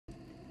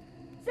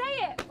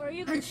it, or are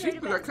you Hey, going she straight to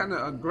did that bed? kind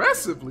of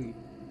aggressively.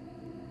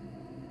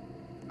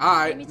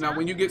 Alright, now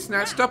when you get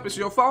snatched up, it's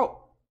your fault.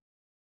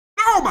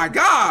 Oh my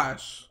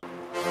gosh!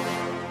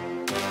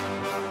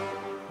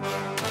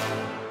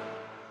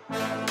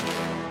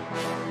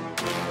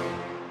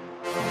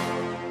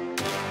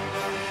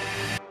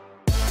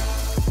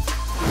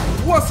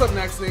 What's up,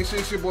 Nax Nation?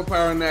 It's your boy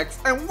Pironax,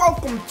 and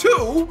welcome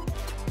to...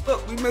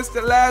 Look, we missed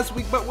it last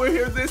week, but we're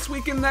here this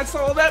week, and that's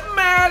all that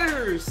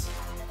matters.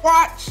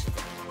 Watch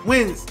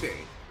Wednesday,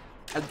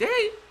 a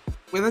day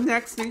where the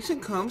Nax Nation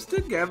comes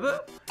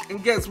together,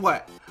 and guess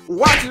what?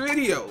 Watch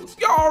videos.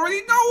 You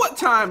already know what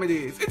time it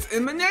is. It's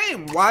in the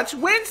name. Watch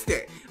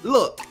Wednesday.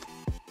 Look,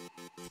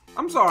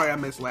 I'm sorry I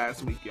missed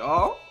last week,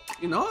 y'all.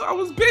 You know, I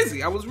was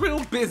busy. I was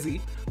real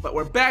busy, but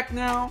we're back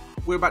now.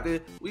 We're about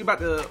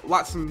to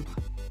watch some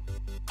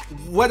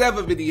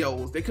whatever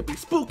videos. They could be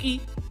spooky, you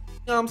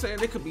know what I'm saying?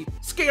 They could be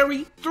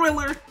scary,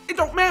 thriller, it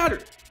don't matter.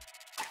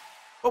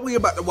 But we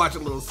about to watch a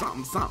little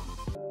something.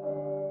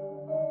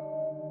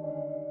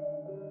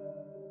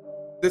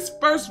 This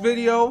first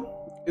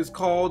video is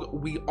called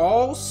We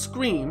All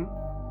Scream,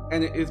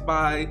 and it is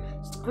by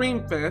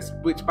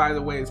Screamfest, which by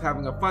the way is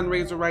having a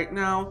fundraiser right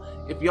now.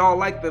 If y'all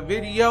like the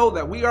video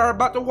that we are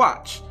about to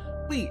watch,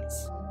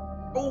 please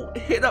go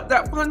hit up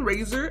that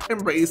fundraiser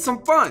and raise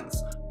some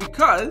funds,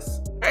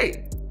 because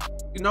hey,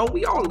 you know,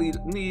 we all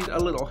need a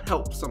little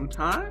help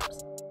sometimes,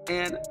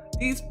 and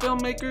these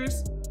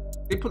filmmakers,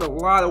 they put a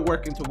lot of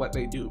work into what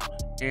they do,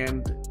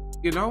 and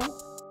you know,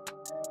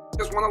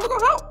 just want a little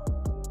help.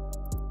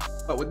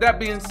 But with that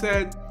being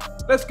said,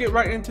 let's get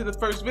right into the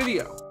first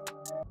video.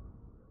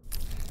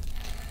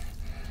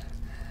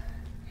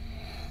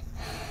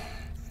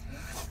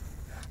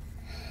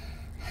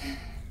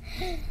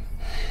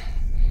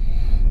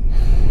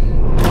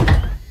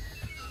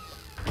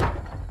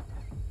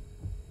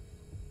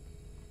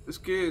 This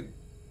kid,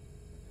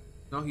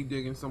 no, he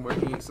digging somewhere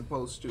he ain't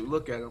supposed to.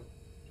 Look at him.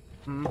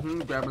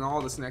 Grabbing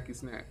all the snacky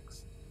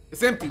snacks.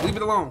 It's empty, leave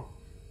it alone.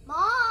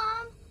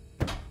 Mom!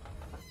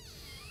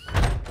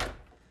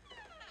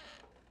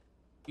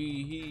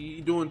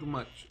 He doing too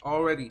much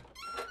already.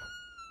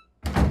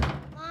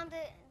 Mom,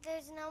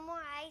 there's no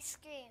more ice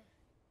cream.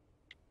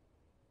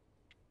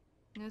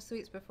 No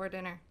sweets before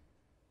dinner.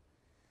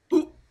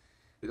 Ooh,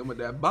 hit him with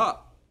that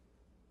bop.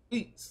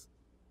 Sweets.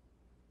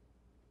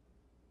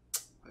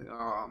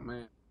 Oh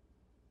man.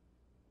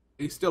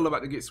 He's still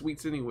about to get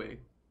sweets anyway.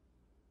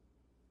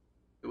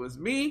 It was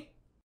me.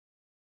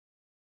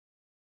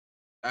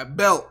 That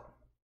belt.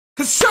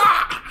 Kasha!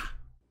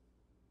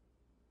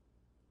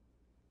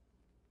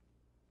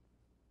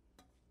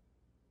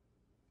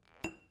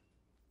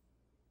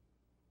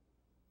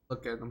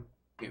 Look at him,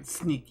 getting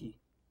sneaky.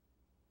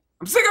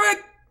 I'm sick of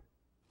it!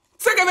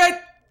 Sick of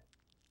it!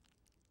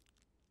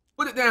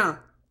 Put it down.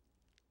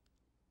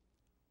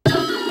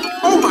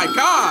 Oh my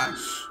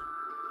gosh!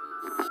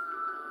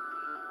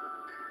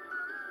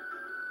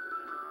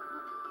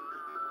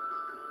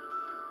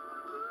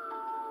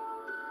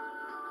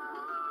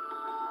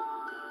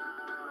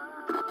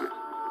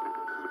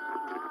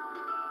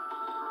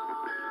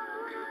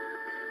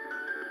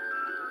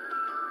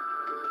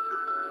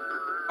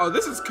 Oh,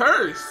 this is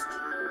cursed.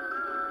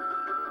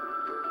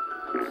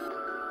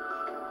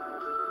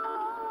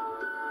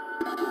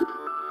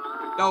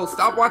 No,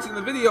 stop watching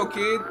the video,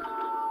 kid.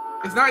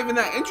 It's not even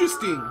that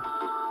interesting.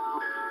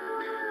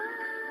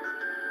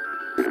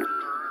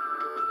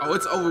 Oh,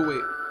 it's over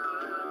with.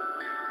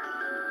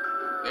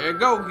 There you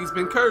go. He's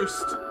been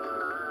cursed.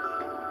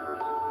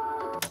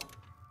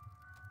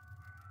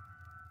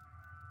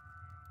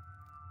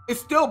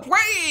 It's still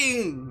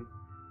playing.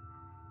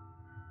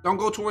 Don't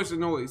go towards the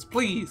noise,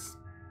 please.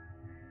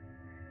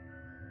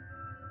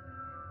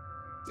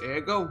 There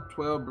you go,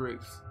 12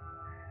 bricks.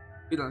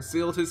 He done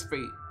sealed his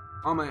fate.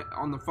 Mama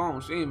on the phone,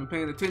 she ain't even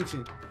paying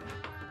attention.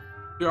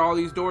 Hear all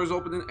these doors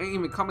opening, ain't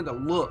even coming to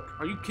look.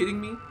 Are you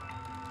kidding me?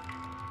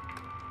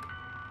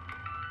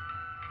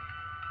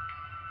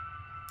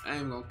 I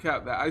ain't gonna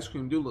cap, that ice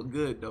cream do look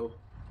good though.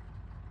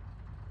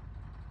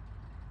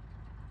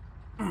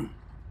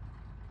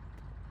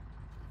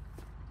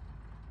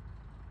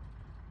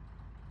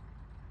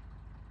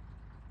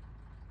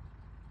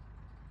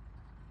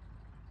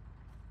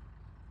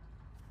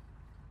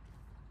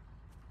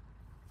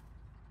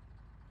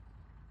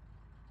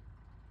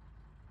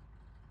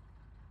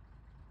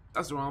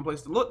 That's the wrong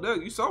place to look,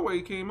 Doug. You saw where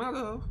he came out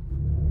of.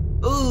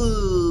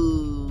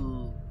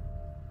 Ooh.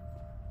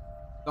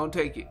 Don't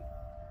take it.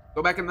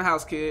 Go back in the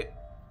house, kid.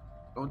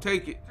 Don't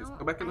take it. Just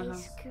go back in the house.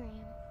 Ice cream.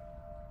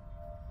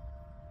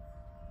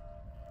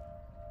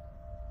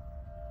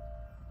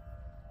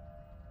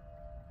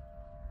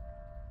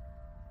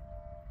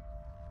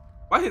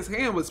 Why his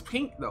hand was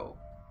pink though?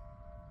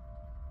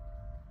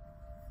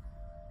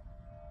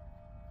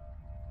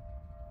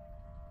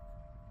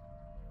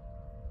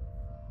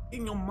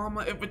 Didn't your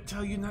mama ever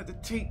tell you not to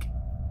take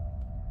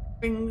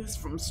things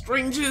from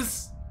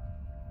strangers?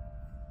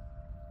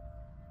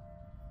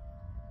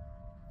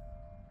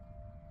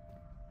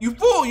 You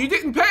fool, you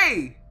didn't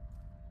pay!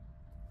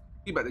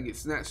 He about to get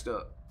snatched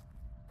up.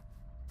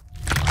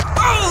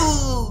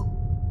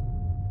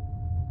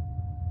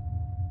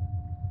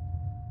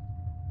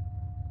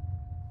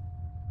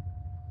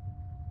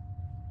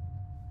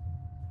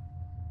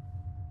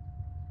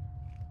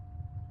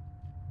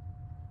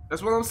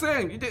 That's what I'm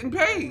saying. You didn't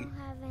I pay. don't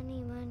have any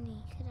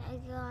money. Could I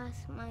go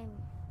ask my...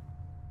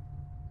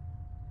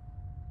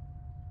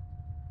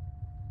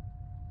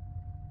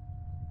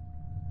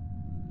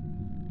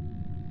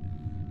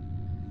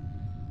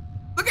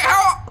 Look at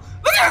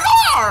his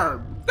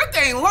arm. That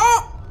thing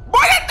long.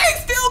 Boy, that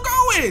thing's still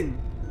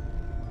going.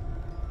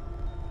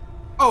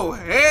 Oh,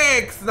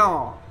 heck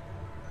no.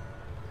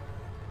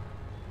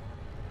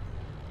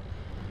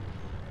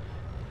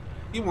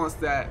 He wants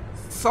that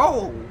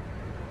soul.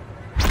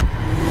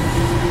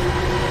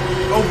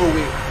 Over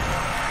with.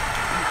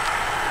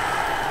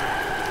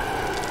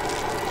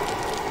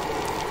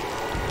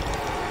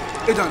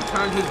 It done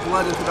turned his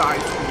blood into the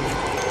ice cream.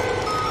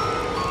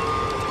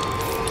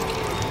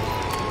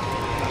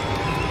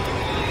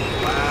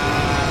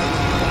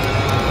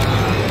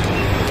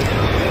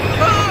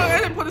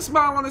 And it put a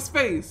smile on his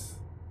face.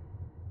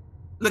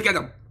 Look at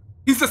him.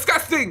 He's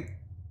disgusting.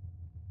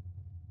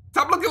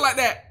 Stop looking like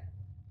that.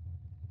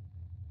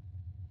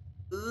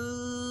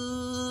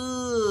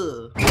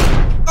 Oh.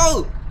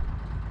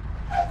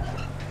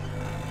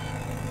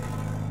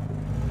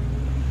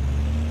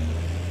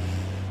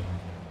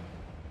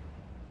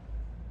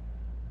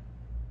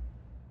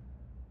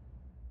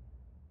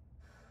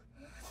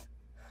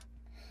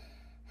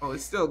 Oh,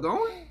 it's still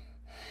going?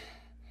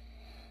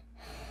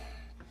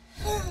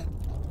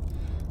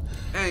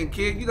 Dang,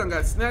 kid, you done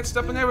got snatched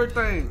up and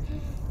everything.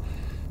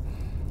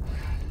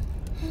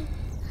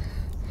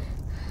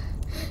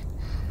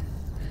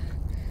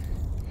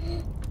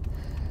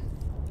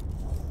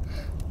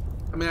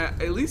 I mean,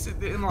 at least it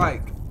didn't,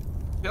 like,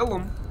 kill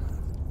him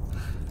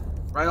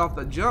right off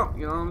the jump,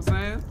 you know what I'm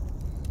saying?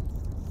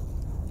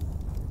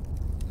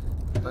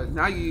 But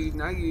now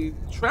you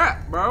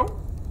trapped, bro.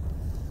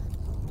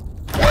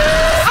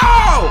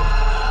 Oh!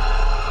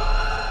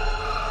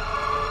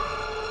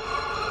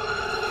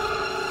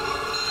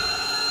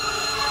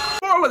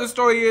 Moral of the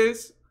story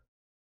is,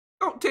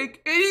 don't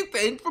take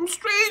anything from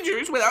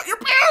strangers without your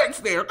parents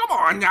there. Come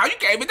on now, you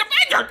gave me the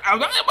finger.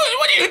 What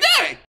are you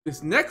doing?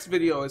 This next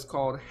video is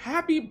called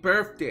Happy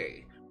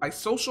Birthday by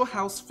Social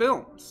House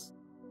Films.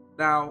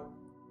 Now,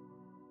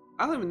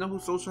 I don't even know who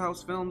Social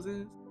House Films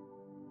is,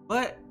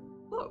 but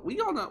look, we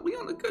on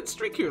a good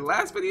streak here.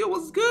 Last video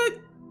was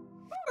good.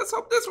 Let's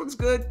hope this one's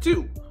good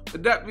too.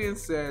 With that being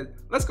said,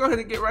 let's go ahead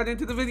and get right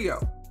into the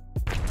video.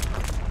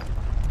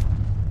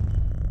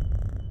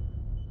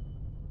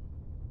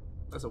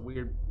 That's a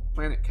weird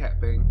planet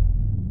cat thing.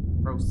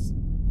 Gross.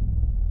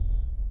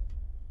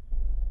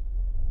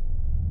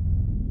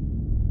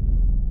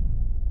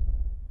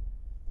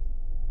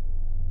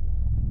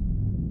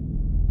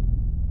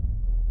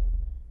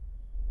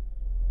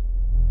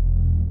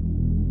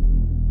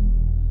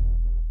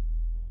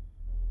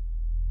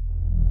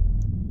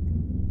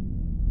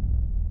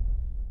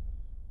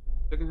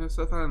 Checking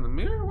herself out in the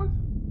mirror? What?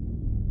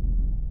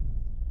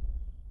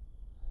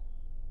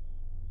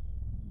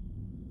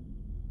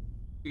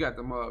 You got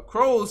them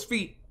crow's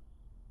feet.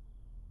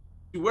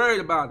 You worried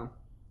about them.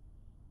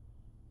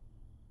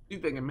 You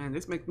thinking, man,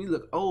 this makes me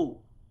look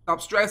old. Stop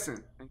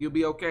stressing and you'll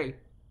be okay.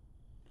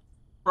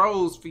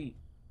 Crow's feet.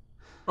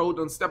 Crow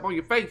done step on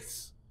your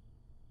face.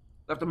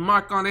 Left a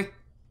mark on it.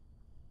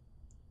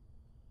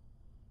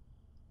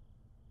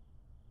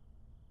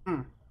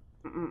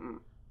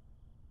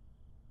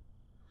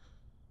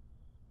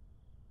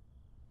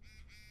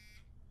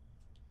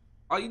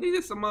 All you need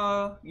is some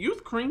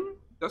youth cream.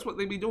 That's what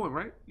they be doing,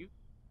 right?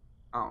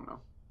 I don't know.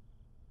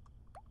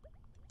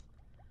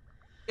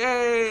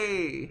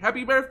 Yay!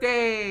 Happy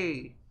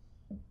birthday!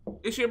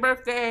 It's your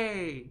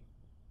birthday!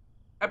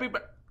 Happy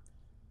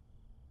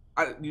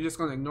birthday! You just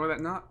gonna ignore that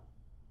knock?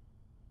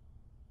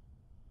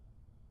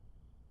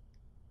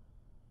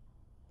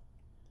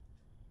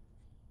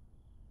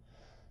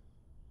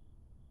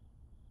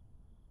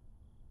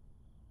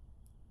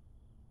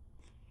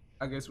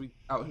 I guess we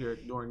out here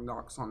ignoring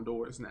knocks on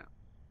doors now.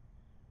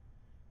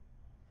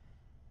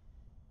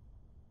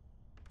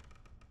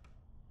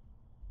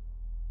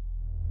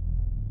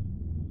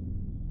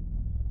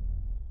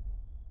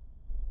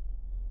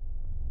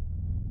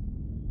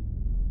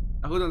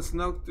 Who done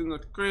snuck in the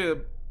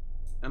crib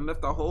and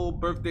left a whole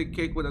birthday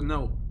cake with a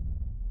note?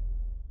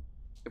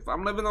 If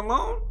I'm living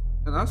alone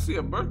and I see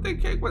a birthday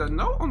cake with a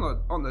note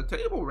on the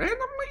table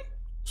randomly,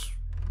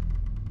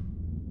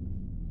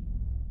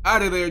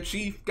 out of there,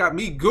 Chief. Got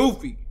me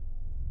goofy.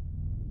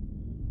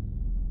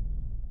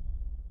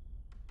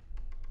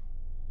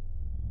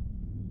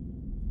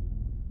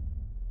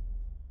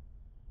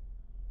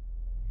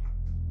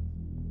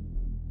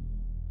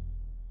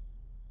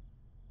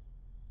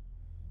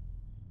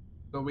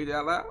 Don't read it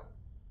out loud?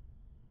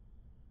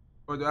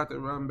 Or do I have to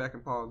run back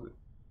and pause it?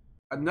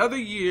 Another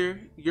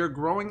year, you're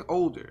growing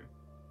older.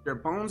 Your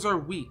bones are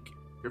weak.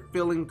 You're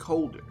feeling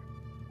colder.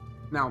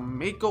 Now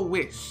make a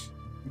wish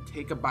and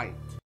take a bite.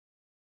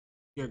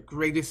 Your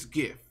greatest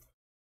gift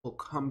will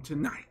come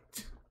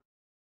tonight.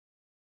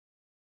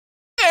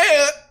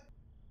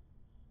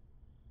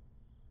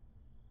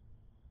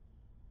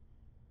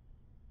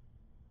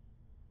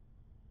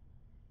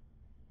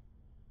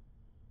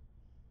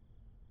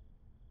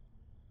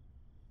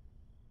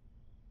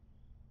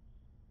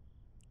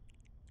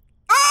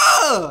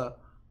 Ugh!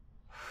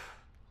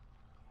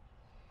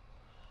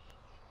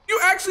 You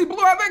actually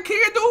blew out that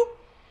candle?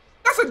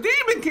 That's a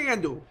demon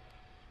candle.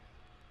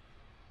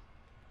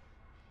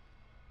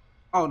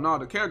 Oh no,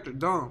 the character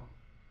dumb.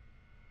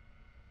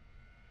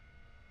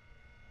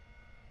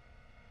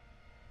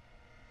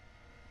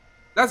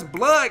 That's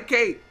blood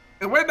cake.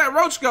 And where'd that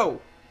roach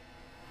go?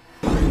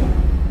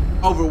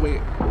 Over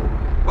with.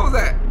 What was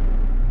that?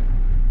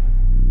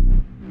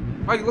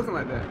 Why are you looking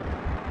like that?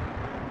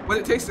 What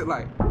it tasted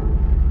like?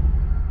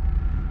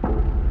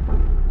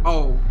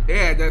 Oh,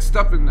 yeah, that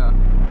stuff in there.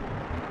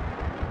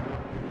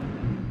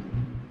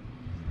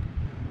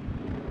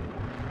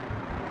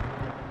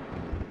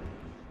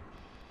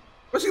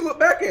 What she look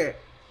back at?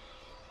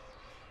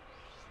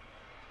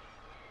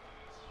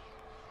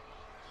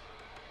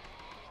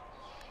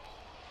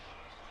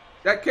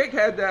 That cake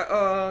had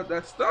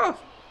that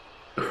stuff.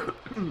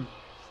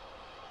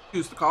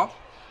 Excuse the cough.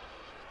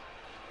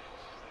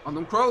 On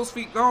them crow's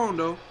feet gone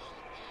though.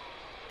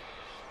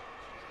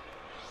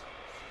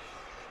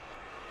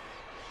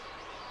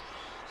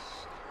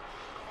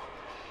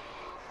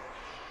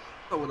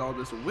 What's with all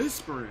this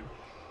whispering?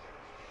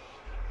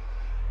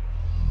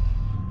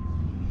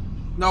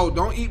 No,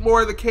 don't eat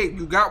more of the cake.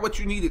 You got what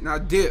you needed. Now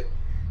dip.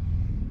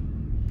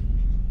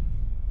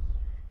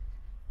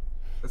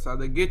 That's how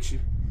they get you.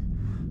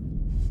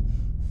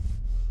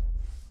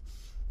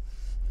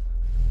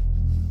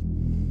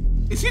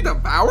 Is he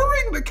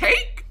devouring the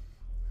cake?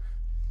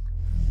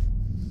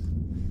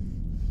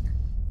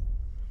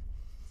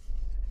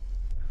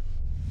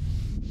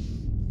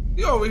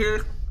 You over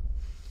here.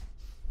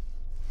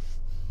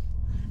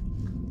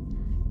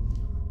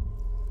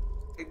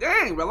 Hey,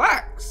 dang,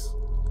 relax.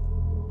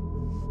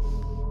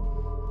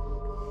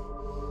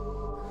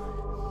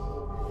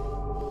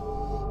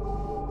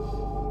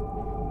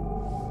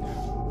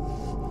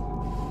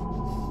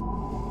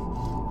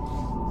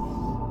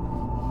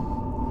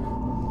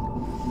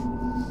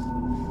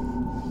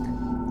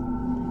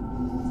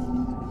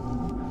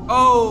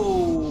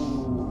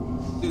 Oh,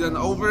 he done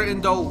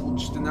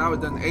overindulged and now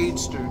it done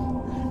aged her.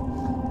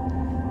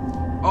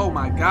 Oh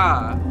my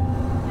God.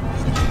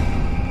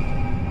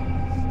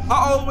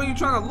 How old were you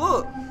trying to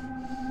look?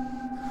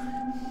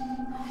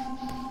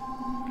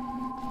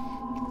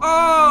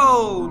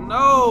 Oh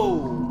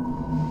no.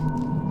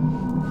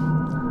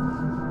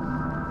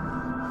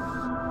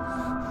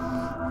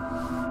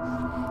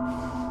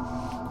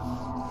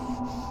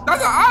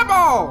 That's an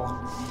eyeball.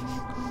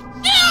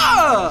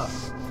 Yeah.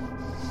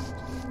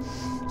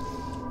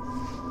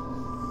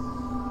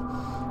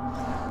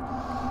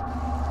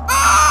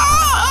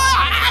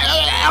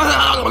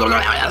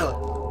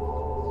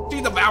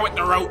 She devoured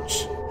the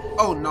roach.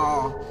 Oh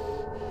no.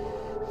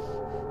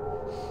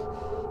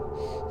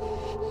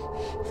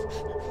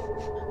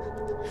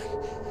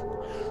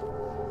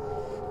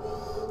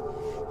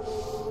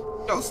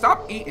 Yo,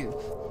 stop eating.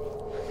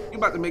 You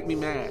about to make me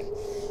mad.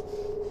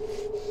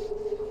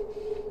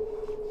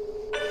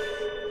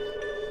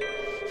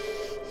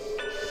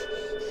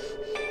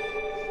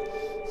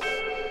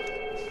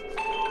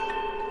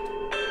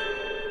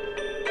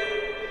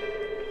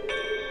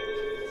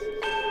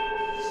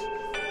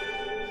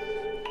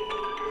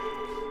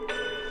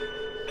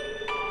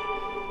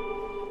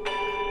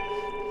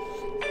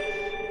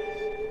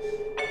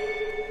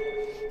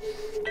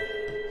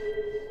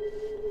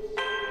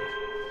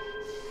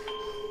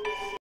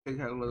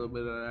 Had a little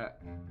bit of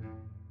that. You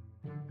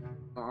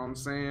know what I'm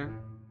saying?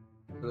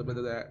 A little bit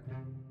of that.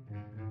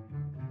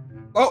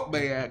 Oh,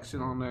 bay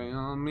action on there, you know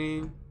what I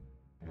mean?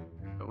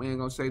 But we ain't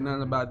gonna say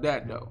nothing about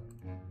that though.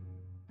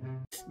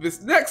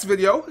 This next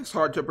video is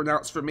hard to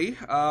pronounce for me.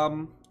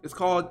 It's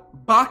called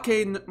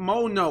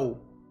Bakemono.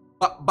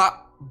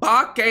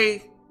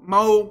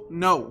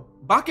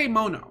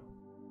 Bakemono.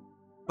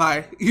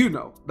 By, you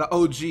know, the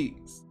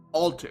OGs.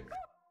 Altered.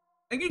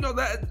 And you know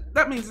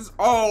that means it's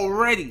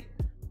already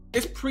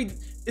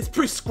it's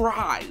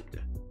prescribed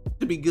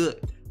to be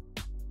good.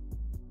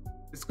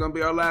 It's gonna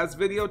be our last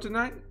video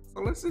tonight,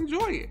 so let's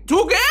enjoy it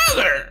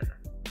together.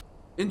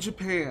 In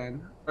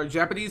Japan, or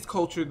Japanese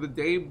culture, the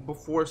day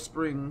before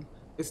spring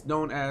is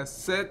known as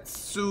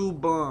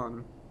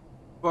Setsuban.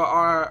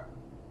 For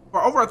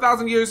over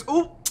 1,000 years,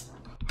 ooh,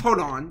 hold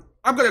on.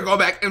 I'm gonna go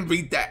back and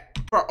read that.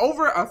 For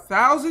over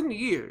 1,000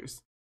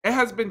 years, it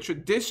has been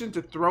tradition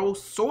to throw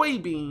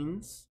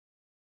soybeans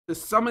to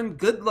summon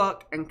good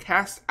luck and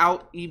cast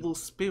out evil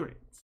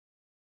spirits.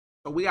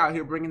 So we out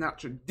here bringing out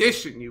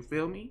tradition, you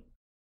feel me?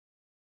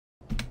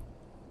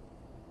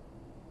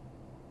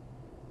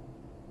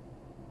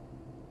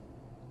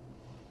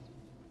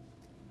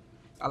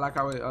 I like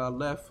how it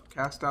left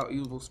cast out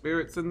evil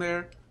spirits in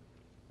there.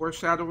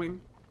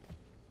 Foreshadowing.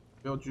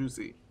 Real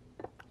juicy.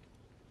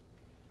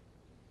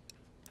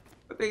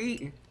 What they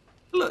eating?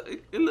 Look,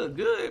 it look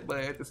good, but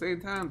at the same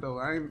time though,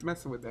 I ain't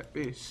messing with that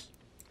fish.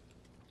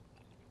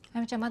 あ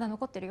ゆみちゃんまだ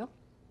残ってるよ。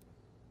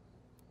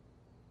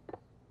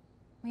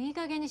もういい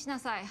加減にしな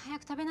さい。早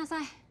く食べな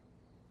さい。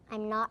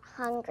I'm not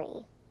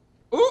hungry.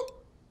 Oh,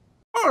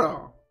 hold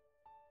on.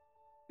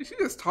 Did she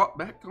just talk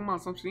back talking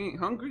about something she ain't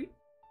hungry?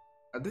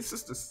 This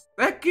is the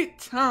second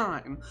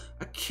time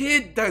a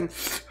kid done.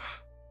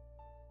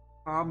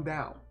 Calm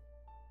down.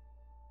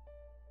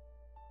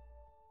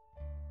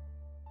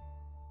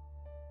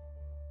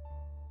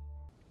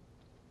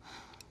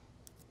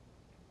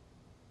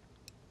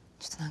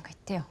 ちょっとなんか言っ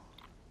てよ。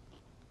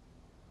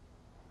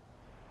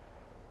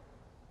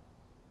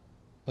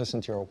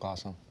Listen to your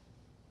Okasa.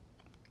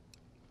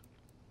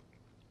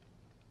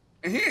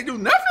 And he ain't do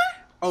nothing?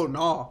 Oh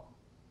no.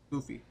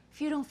 Goofy. If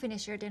you don't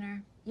finish your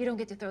dinner, you don't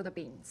get to throw the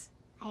beans.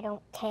 I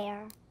don't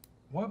care.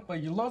 What?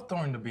 But you love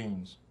throwing the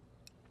beans.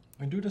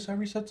 We do this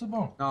every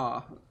Setsubon.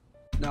 Nah.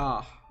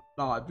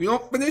 If you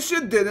don't finish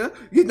your dinner,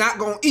 you're not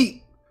gonna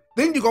eat.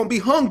 Then you're gonna be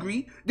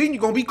hungry. Then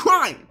you're gonna be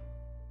crying.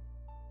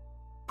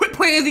 Quit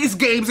playing these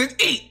games and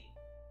eat.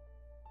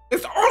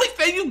 It's the only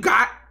thing you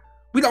got.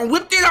 We done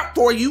whipped it up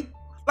for you.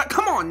 Like,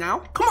 come on now.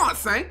 Come on,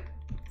 Saint.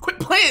 Quit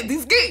playing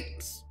these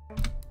games.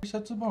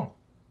 Setsubon.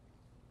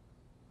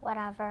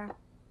 Whatever.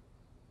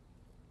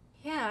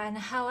 Yeah, and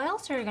how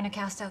else are you gonna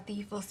cast out the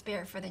evil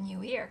spirit for the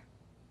new year?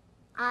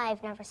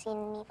 I've never seen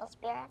an evil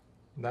spirit.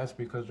 That's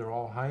because they're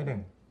all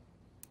hiding.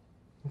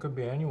 It could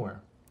be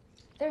anywhere.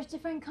 There's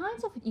different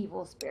kinds of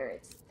evil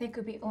spirits. They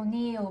could be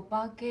Oni,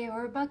 Obake,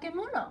 or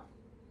Bakemono.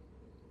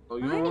 So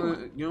you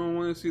don't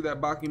want to see that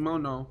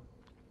Bakemono.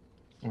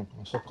 You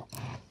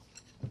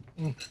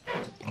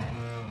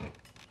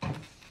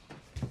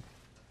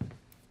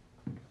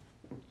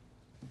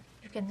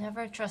can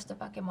never trust a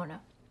Bakemono.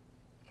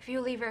 If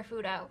you leave your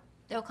food out,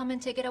 they'll come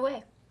and take it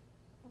away.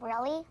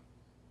 Really?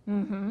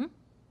 Mm-hmm.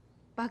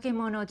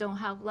 Bakemono don't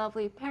have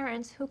lovely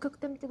parents who cook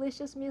them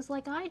delicious meals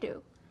like I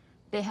do.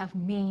 They have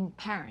mean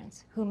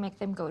parents who make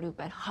them go to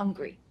bed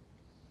hungry.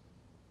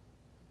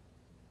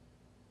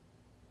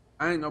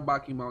 I ain't no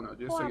Bakemono,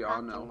 just so Poor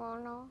y'all know.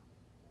 Bakemono.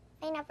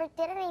 They never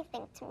did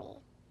anything to me.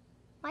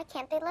 Why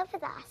can't they live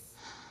with us?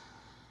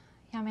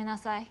 やめな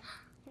さい。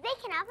 They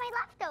can have my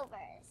leftovers.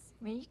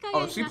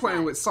 Oh, she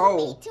playing with Eat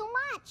Soul. too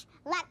much.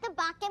 Let the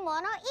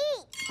Bakemono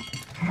eat.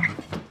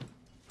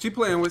 She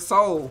playing with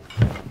Soul.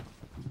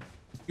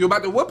 You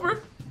about to whoop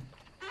her?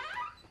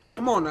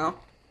 Come on now.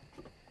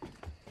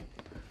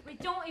 We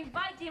don't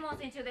invite demons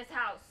into this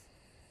house.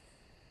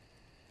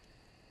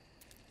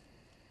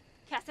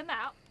 Cast them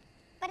out.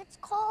 But it's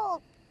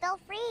cold. They'll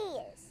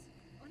freeze.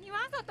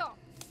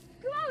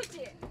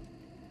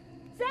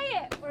 Say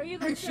it, or you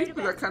Hey, go she straight to do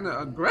bed. that kind of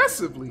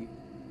aggressively.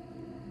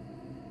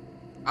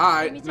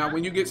 Alright, now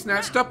when you get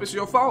snatched up, it's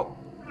your fault.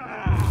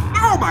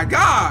 Oh my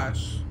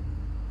gosh!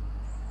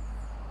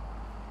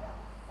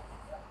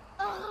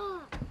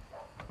 Ugh.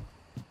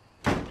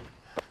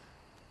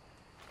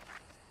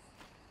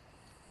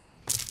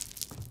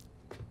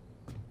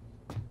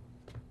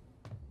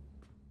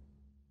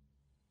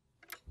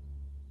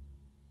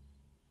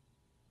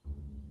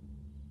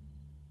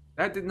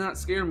 That did not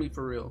scare me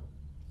for real.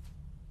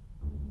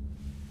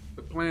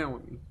 Quit playing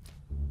with me.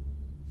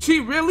 She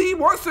really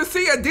wants to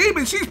see a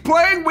demon. She's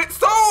playing with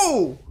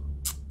Soul.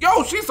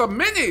 Yo, she's a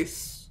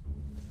menace.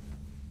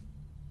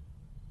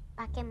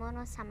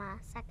 Bakemono-sama,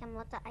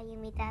 Sakamoto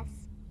Ayumi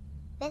desu.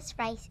 This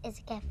rice is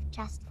a gift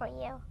just for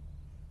you.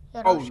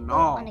 Oh, Yoroshiku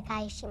no.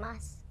 onegai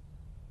shimasu.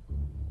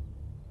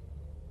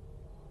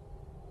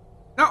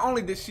 Not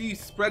only did she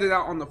spread it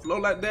out on the floor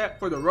like that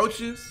for the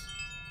roaches,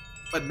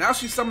 but now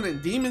she's summoning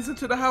demons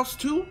into the house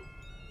too?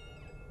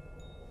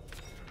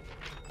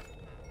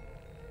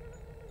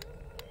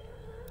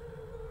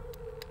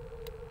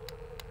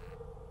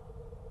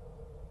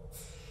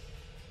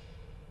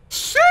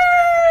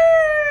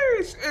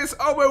 Sheesh! It's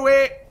over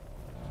with.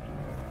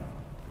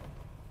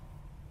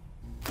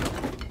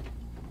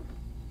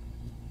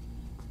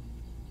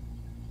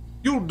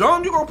 You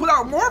dumb? You gonna put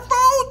out more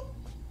food?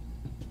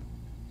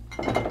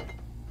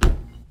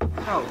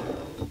 Oh.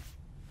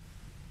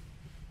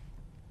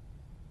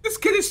 This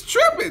kid is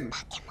tripping.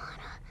 Bakemono,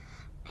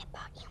 I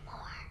brought you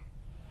more.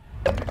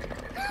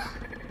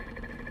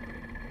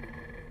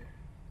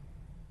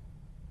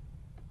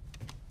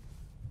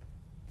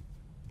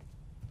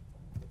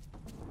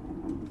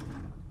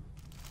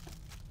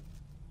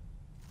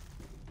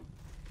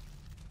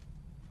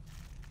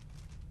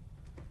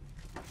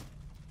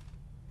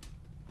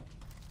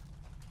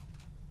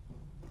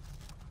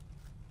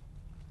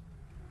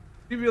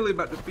 She really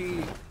about to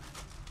feed.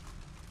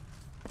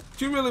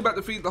 She really about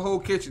to feed the whole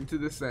kitchen to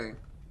this thing.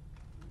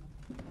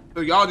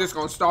 So y'all just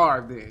gonna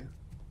starve then.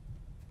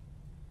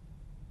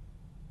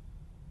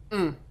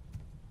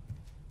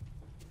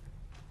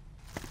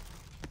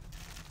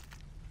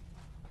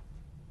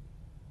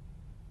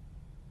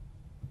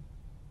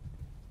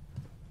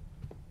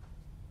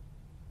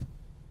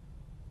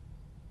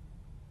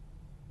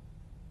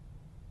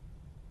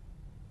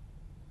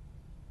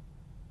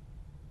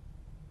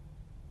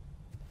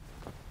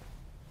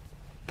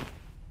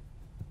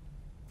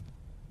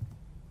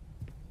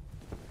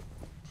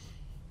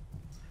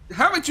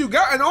 Haven't you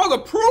gotten all the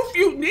proof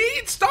you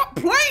need? Stop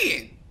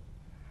playing.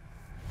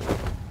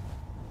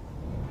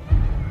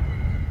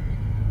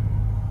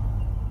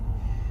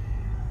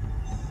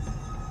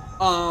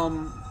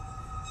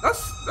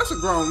 That's a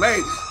grown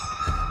lady.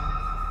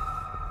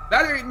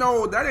 That ain't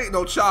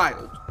no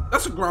child.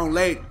 That's a grown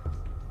lady.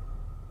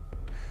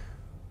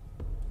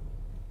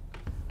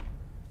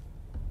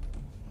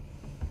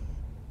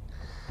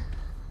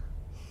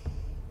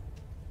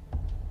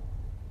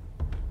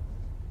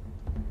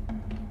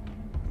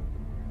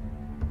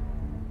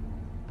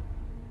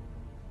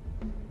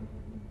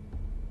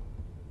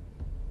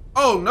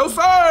 Oh, no,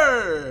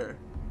 sir!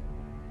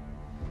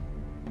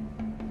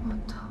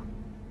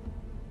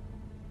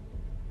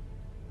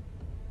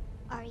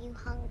 Are you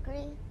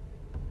hungry?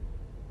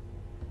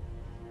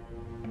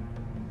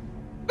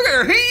 Look at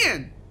her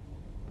hand!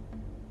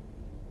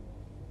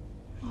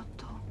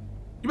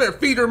 You better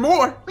feed her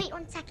more. Wait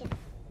 1 second.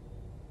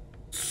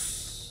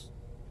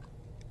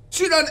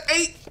 She done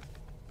ate.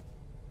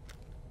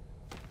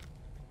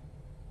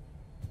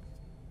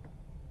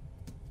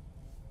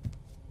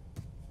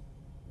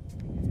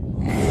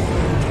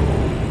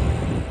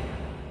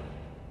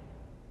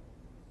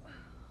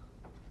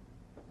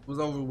 It was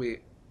over with.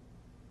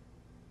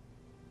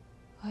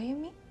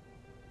 Ayumi?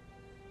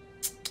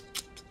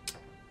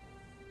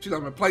 She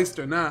done replaced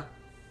her now.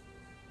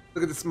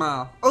 Look at the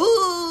smile.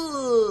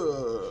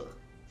 Ooh.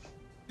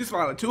 She's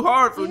smiling too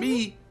hard for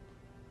me.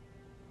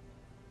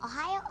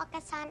 Ohayo,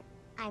 Oka-san.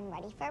 I'm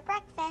ready for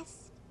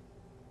breakfast.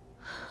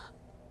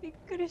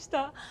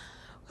 Bikkurishita.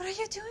 What are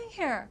you doing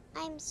here?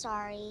 I'm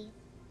sorry.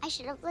 I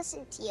should have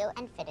listened to you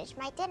and finished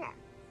my dinner.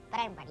 But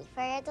I'm ready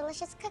for your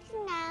delicious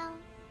cooking now.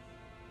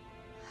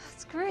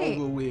 That's great.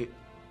 Over with.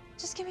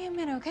 Just give me a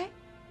minute, okay?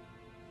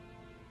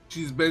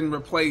 She's been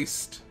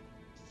replaced.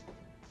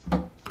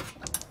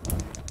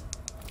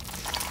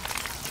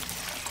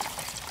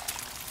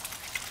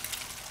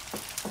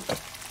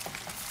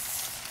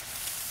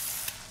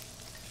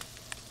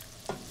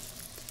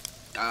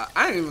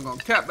 I ain't even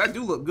gonna cap. That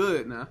do look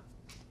good now.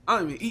 I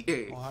don't even eat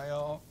eggs.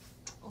 Ohayo.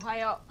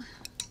 Ohayo.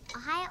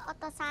 Ohayo,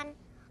 Oto-san.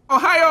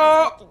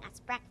 Ohayo! Making us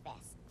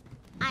breakfast.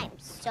 I'm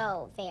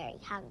so very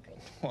hungry.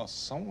 Well,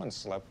 someone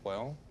slept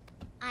well.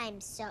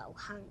 I'm so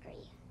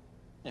hungry.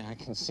 Yeah, I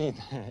can see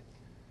that.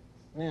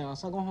 Yeah,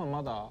 朝ごはん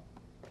まだ?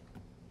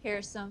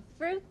 Here's some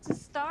fruit to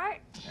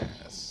start.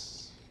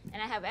 Yes.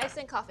 And I have eggs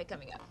and coffee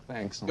coming up.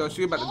 Thanks. Yo,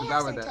 she about Can to I be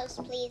have done with some that.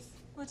 toast, please?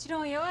 もち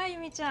ろんよ、あゆ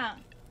みちゃ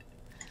ん。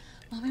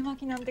豆ま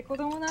きなんて子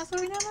供の遊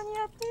びなのに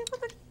やっていいこ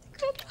と言って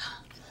くれた。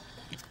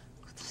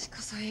今年こ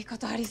そいいこ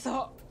とあり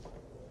そ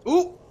う。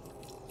Ooh!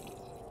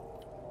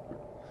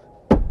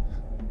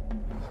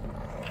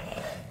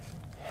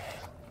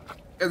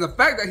 And the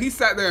fact that he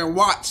sat there and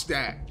watched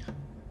that,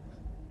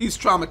 he's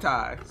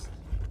traumatized.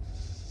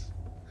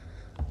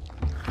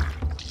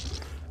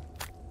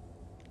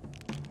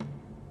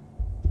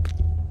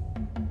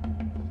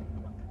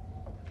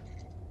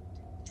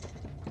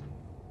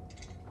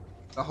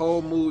 The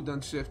whole mood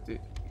done shifted.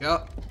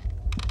 Yup.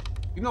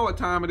 You know what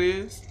time it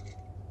is?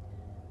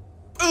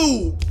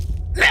 Ooh!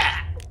 Nah!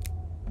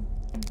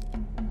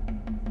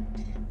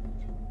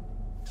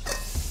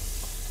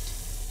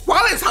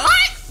 While it's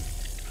hot?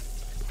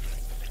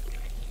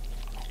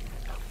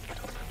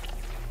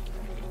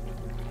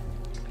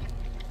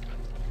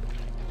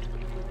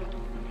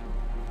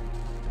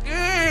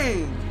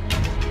 Dang!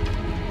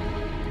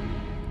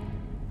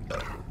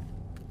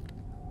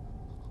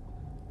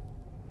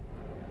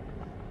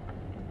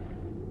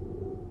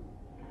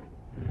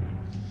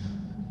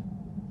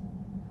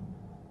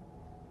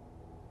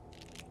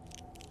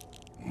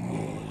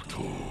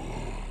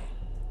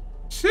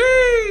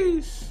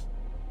 Sheesh!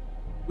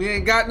 We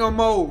ain't got no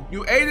more.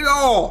 You ate it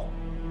all.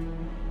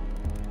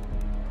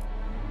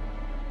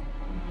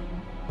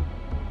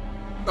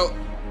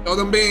 Throw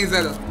them beans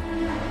at us.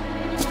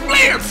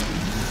 Blams!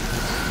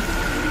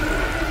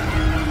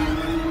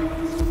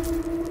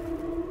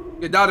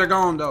 Your daughter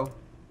gone though.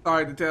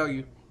 Sorry to tell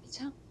you.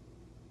 ちゃん。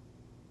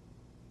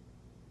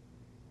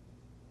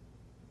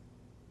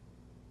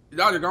 Your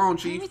daughter gone, あ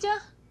ゆ Chief. みちゃん。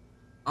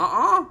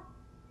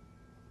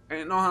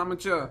 Ain't no how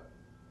much.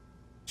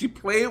 She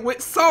played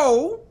with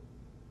soul,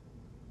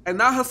 and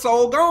now her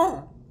soul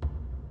gone.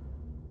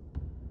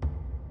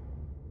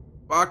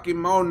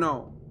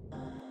 Bakemono.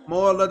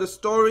 Moral of the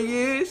story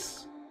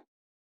is,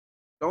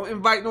 don't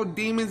invite no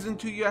demons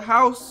into your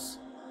house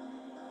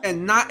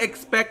and not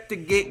expect to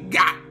get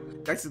got.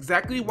 That's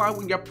exactly why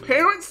when your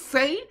parents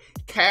say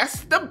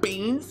cast the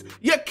beans,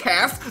 you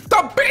cast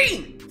the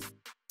beans.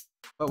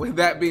 But with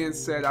that being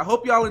said, I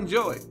hope y'all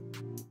enjoyed.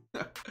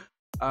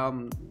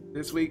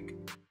 This week,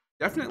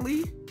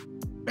 definitely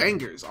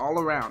bangers all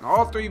around.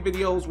 All 3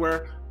 videos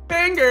were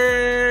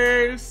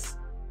bangers.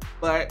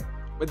 But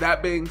with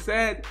that being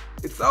said,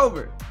 it's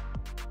over.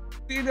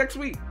 See you next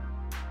week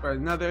for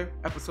another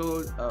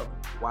episode of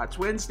Watch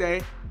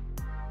Wednesday.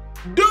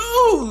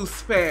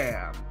 Deuce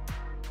fam!